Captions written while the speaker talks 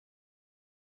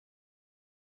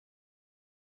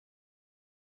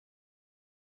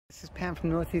This is Pam from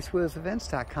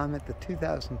NortheastWheelsEvents.com at the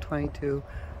 2022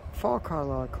 Fall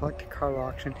Carlisle Collector Car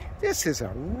Auction. This is a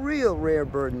real rare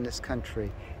bird in this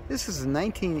country. This is a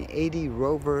 1980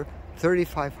 Rover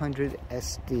 3500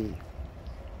 SD.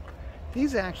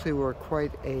 These actually were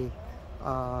quite a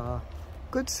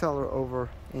good seller over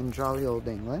in jolly old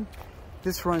England.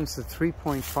 This runs the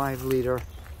 3.5 liter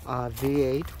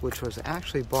V8, which was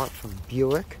actually bought from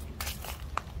Buick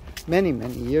many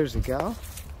years ago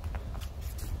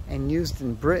and used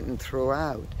in Britain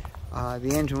throughout.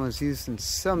 The engine was used in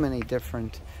so many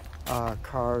different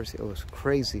cars. It was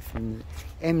crazy. From the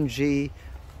MG,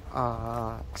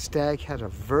 Stag had a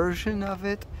version of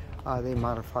it. They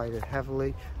modified it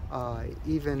heavily.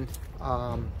 Even, if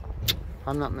I'm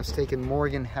not mistaken,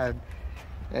 Morgan had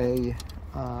a,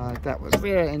 that was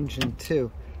their engine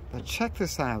too. But check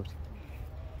this out.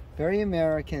 Very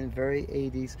American, very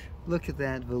 80s. Look at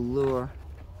that velour.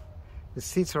 The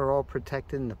seats are all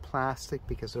protected in the plastic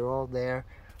because they're all there.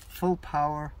 Full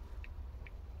power.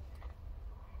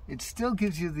 It still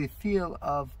gives you the feel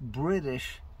of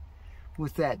British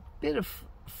with that bit of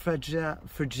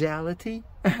fragility.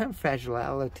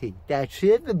 Fragility. That's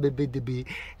it.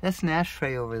 That's an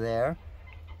ashtray over there.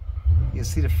 You'll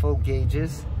see the full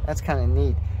gauges. That's kind of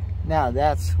neat. Now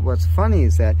that's what's funny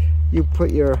is that you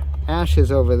put your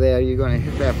ashes over there, you're going to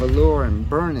hit that velour and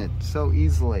burn it so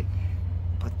easily.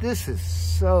 But this is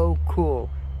so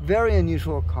cool. Very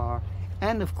unusual car.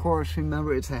 And of course,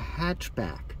 remember, it's a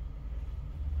hatchback.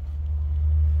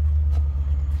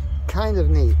 Kind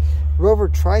of neat. Rover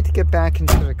tried to get back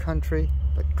into the country,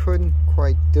 but couldn't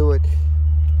quite do it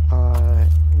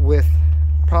with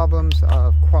problems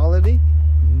of quality.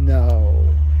 No.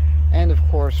 And of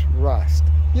course, rust.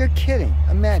 You're kidding.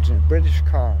 Imagine a British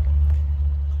car.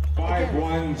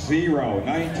 510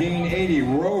 1980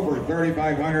 Rover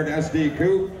 3500 SD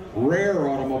Coupe, rare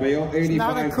automobile,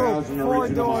 85,000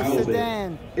 original miles.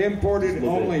 Sedan. Imported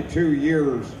only 2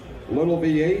 years. Little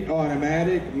V8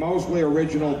 automatic, mostly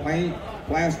original paint,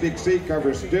 plastic seat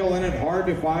covers still in it, hard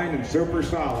to find and super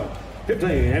solid.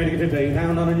 15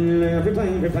 pound on it,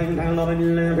 15 pound on it,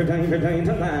 15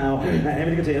 now.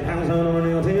 Having to get 10 pounds on it,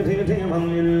 10 on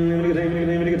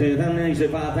it, you said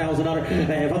 $5,000,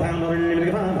 5 pound on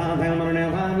it, 5 pound on it now,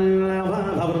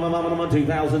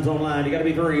 2,000's online, you gotta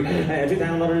be 3,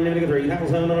 2,000 on it,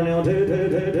 3,000 on it now,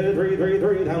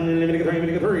 2,000 on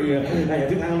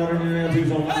it,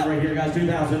 2's online right here, guys,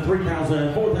 2,000,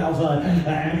 3,000, 4,000,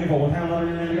 and 4 pound on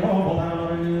it, 4 pound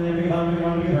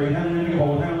on it, 3 pound,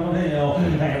 4 pound.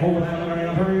 And 4 pound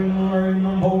around 3,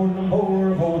 4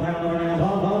 pound around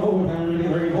 4 pound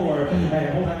 3, 4,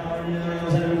 and 4 pound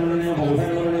around 7, 4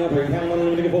 pound around 3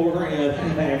 pound 4 grand,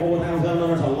 and 4,000.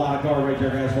 There's a lot of car right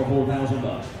there, guys, for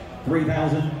 $4,000.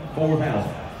 3,000,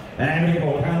 4,000, and we get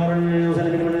 4 pound around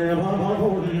 7, 4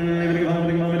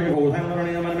 pound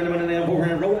around 4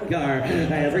 grand rolling car,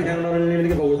 and 3,000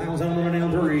 around 4,000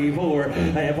 around 3, 4,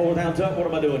 and 4,000. What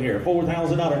am I doing here?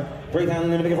 $4,000,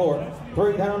 3,000 4.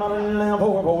 3,000 now,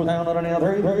 4,000 now,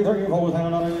 3, 4,000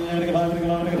 4,000 on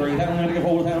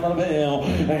a bill,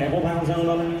 and 4,000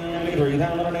 on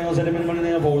 3,000 now, 7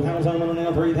 now, 4,000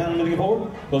 now, 3,000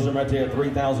 4. Close them right there,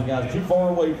 3,000 guys, too far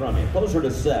away from you, closer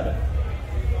to 7.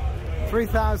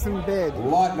 3,000 bid.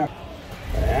 Lot now.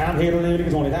 I'm here to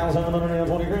 20,000 on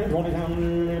 20 grand,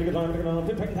 20,000,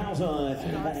 15,000,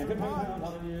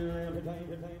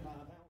 15,000.